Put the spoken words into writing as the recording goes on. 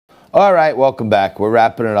All right, welcome back. We're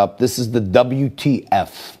wrapping it up. This is the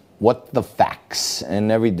WTF. What the facts? And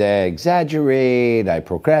every day I exaggerate, I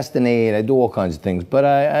procrastinate, I do all kinds of things, but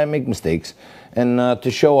I make mistakes. And to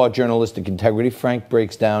show our journalistic integrity, Frank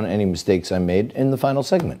breaks down any mistakes I made in the final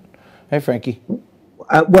segment. Hey, Frankie.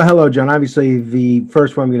 Well, hello, John. Obviously, the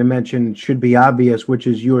first one I'm going to mention should be obvious, which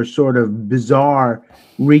is your sort of bizarre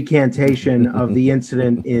recantation of the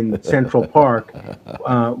incident in Central Park,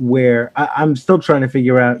 where I'm still trying to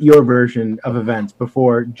figure out your version of events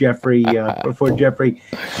before Jeffrey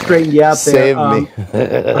straightened you out there. Save me.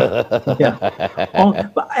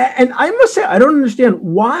 And I must say, I don't understand,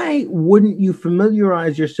 why wouldn't you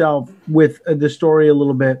familiarize yourself with the story a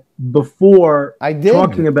little bit before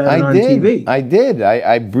talking about it on TV? I did.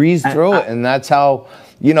 I breezed through it, and that's how,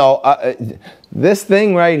 this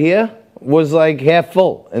thing right here was like half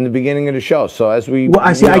full in the beginning of the show. So as we,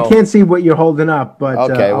 I can't see what you're holding up, but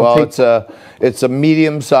okay. It's a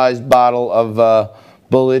medium-sized bottle of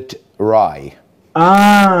Bulleit rye.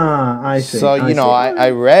 I see. So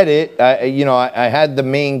I read it. I had the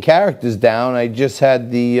main characters down. I just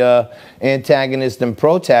had the antagonist and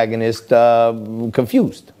protagonist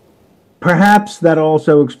confused. Perhaps that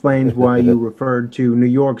also explains why you referred to New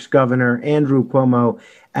York's Governor Andrew Cuomo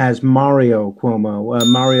as Mario Cuomo.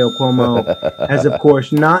 Mario Cuomo has, of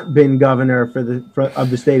course, not been governor of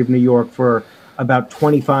the state of New York for about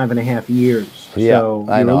 25 and a half years. Yeah, so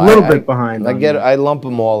I know. A little bit behind. I lump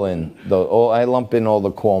them all in. I lump in all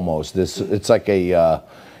the Cuomos. It's like a,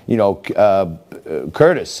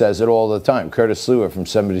 Curtis says it all the time. Curtis Slewer from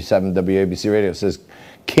 77 WABC Radio says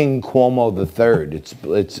King Cuomo III.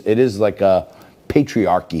 It is like a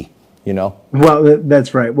patriarchy. Well,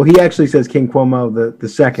 that's right. Well, he actually says King Cuomo the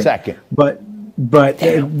second. But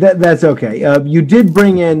that's okay.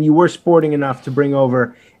 You were sporting enough to bring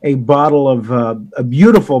over a bottle of a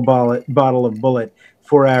beautiful bottle of Bulleit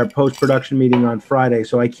for our post-production meeting on Friday.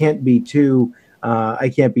 So I can't be too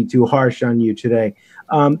harsh on you today.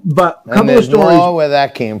 But a couple of stories. More where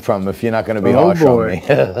that came from if you're not going to be harsh on me.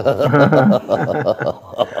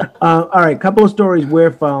 All right, couple of stories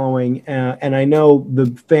we're following, and I know the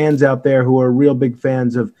fans out there who are real big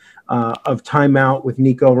fans of Time Out with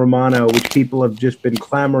Nico Romano, which people have just been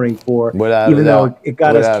clamoring for, even though it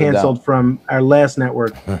got us canceled from our last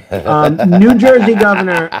network. New Jersey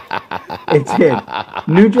Governor,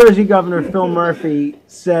 New Jersey Governor Phil Murphy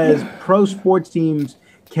says pro sports teams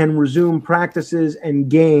can resume practices and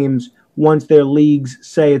games once their leagues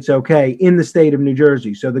say it's okay in the state of New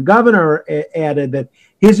Jersey. So the governor added that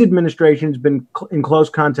his administration has been in close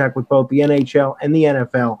contact with both the NHL and the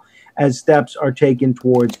NFL as steps are taken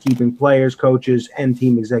towards keeping players, coaches, and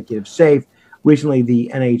team executives safe. Recently, the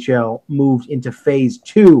NHL moved into phase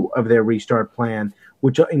 2 of their restart plan,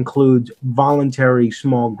 which includes voluntary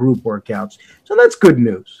small group workouts. So that's good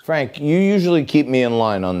news. Frank, you usually keep me in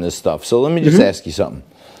line on this stuff. So let me just ask you something.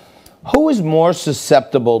 Who is more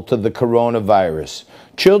susceptible to the coronavirus?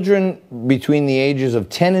 Children between the ages of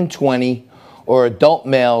 10 and 20 or adult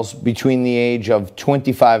males between the age of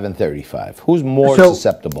 25 and 35? Who's more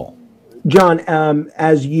susceptible? John,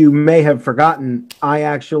 as you may have forgotten, I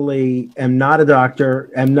actually am not a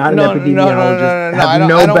doctor. I'm not an epidemiologist. Have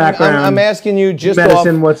no background. I'm asking you just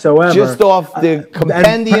medicine whatsoever. Just off the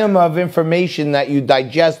compendium of information that you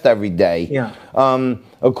digest every day. Yeah.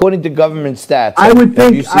 According to government stats,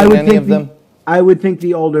 have you seen any of them? I would think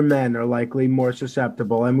the older men are likely more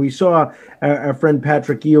susceptible. And we saw our friend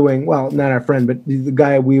Patrick Ewing, well, not our friend, but the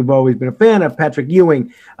guy we've always been a fan of, Patrick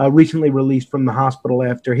Ewing, recently released from the hospital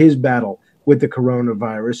after his battle with the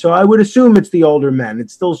coronavirus. So I would assume it's the older men.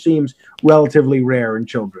 It still seems relatively rare in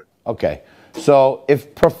children. Okay. So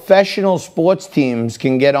if professional sports teams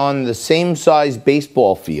can get on the same size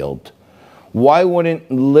baseball field, why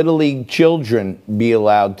wouldn't Little League children be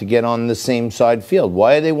allowed to get on the same side field?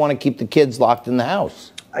 Why do they want to keep the kids locked in the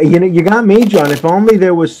house? You got me, John. If only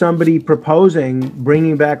there was somebody proposing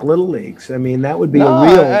bringing back Little Leagues. I mean, that would be a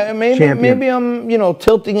real champion. Maybe I'm,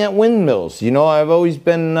 tilting at windmills. I've always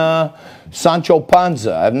been Sancho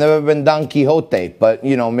Panza. I've never been Don Quixote. But,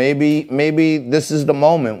 maybe this is the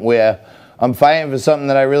moment where I'm fighting for something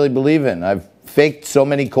that I really believe in. I've faked so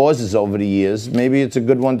many causes over the years. Maybe it's a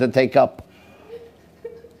good one to take up.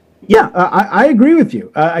 Yeah, I agree with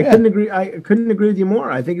you. I couldn't agree with you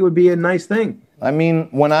more. I think it would be a nice thing. I mean,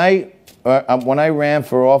 when I ran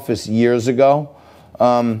for office years ago,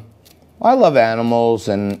 I love animals,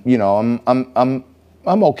 and I'm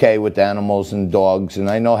okay with animals and dogs, and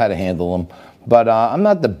I know how to handle them. But I'm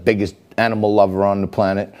not the biggest animal lover on the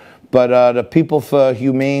planet. But the People for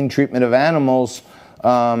Humane Treatment of Animals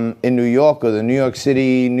in New York, or the New York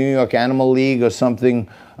City New York Animal League or something,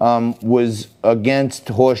 was against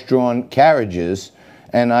horse-drawn carriages,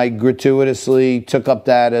 and I gratuitously took up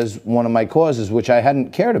that as one of my causes, which I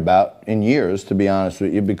hadn't cared about in years, to be honest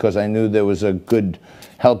with you, because I knew there was a good,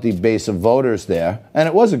 healthy base of voters there, and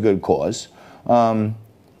it was a good cause.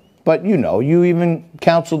 But, you know, you even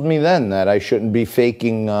counseled me then that I shouldn't be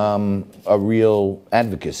faking a real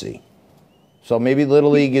advocacy. So maybe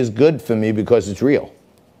Little League is good for me because it's real.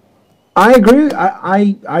 I agree.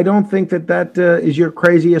 I don't think that is your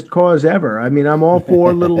craziest cause ever. I mean, I'm all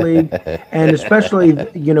for Little League, and especially,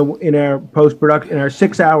 you know, in our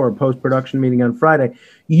 6-hour post-production meeting on Friday,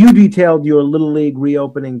 you detailed your Little League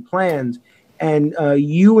reopening plans, and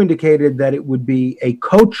you indicated that it would be a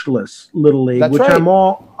coachless Little League, which right. I'm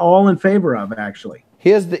all in favor of, actually.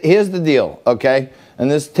 Here's the deal, okay?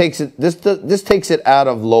 And this takes it out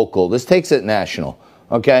of local. This takes it national,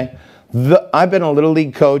 okay? I've been a Little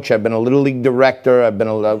League coach. I've been a Little League director. I've been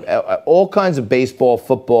all kinds of baseball,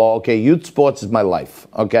 football. Okay, youth sports is my life,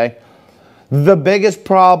 okay? The biggest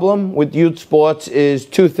problem with youth sports is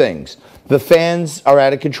two things. The fans are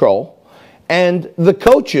out of control, and the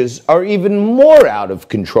coaches are even more out of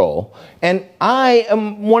control. And I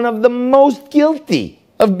am one of the most guilty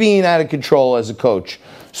of being out of control as a coach.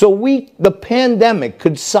 So the pandemic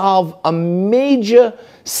could solve a major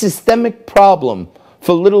systemic problem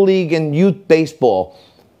for Little League and youth baseball.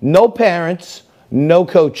 No parents, no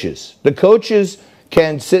coaches. The coaches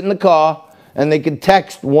can sit in the car and they can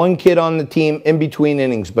text one kid on the team in between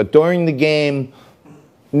innings, but during the game,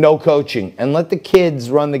 no coaching. And let the kids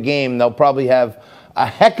run the game. They'll probably have a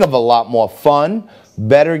heck of a lot more fun,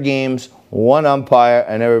 better games, one umpire,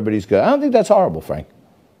 and everybody's good. I don't think that's horrible, Frank.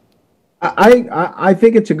 I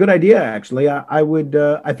think it's a good idea, actually. I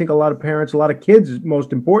think a lot of parents, a lot of kids,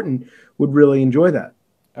 most important, would really enjoy that.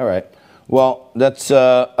 All right. Well, that's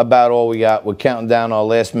about all we got. We're counting down our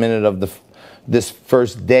last minute of this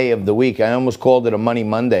first day of the week. I almost called it a Money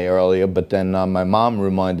Monday earlier, but then my mom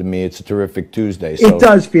reminded me it's a terrific Tuesday. So, it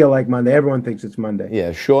does feel like Monday. Everyone thinks it's Monday.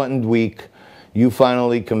 Yeah, shortened week. You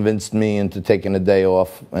finally convinced me into taking a day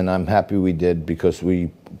off, and I'm happy we did because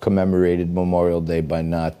we commemorated Memorial Day by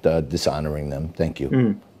not dishonoring them. Thank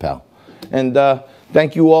you, pal. And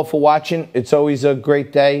thank you all for watching. It's always a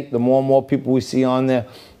great day. The more and more people we see on there.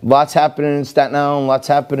 Lots happening in Staten Island, lots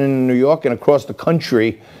happening in New York and across the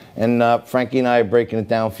country. And Frankie and I are breaking it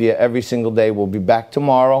down for you every single day. We'll be back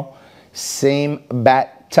tomorrow. Same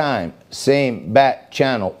bat time, same bat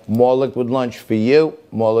channel. More Liquid Lunch for you,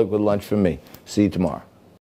 more Liquid Lunch for me. See you tomorrow.